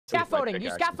Scaffolding.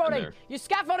 Use scaffolding. Use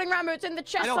scaffolding, Rambo. It's in the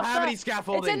chest. I don't have any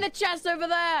scaffolding. It's in the chest over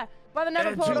there by the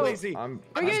nether portal.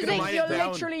 You're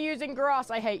literally using grass.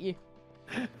 I hate you.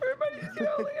 Everybody's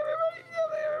yelling. Everybody's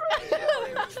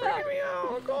yelling. It's freaking me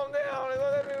out. Calm down.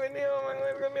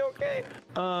 It's gonna be okay.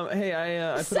 Hey,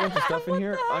 I put a bunch of stuff in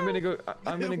here. I'm gonna go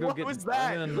get. What was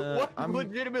that?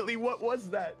 Legitimately, what was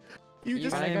that? You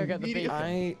just go get the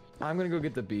beacon. I'm gonna go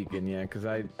get the beacon, yeah, because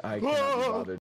I can't be bothered.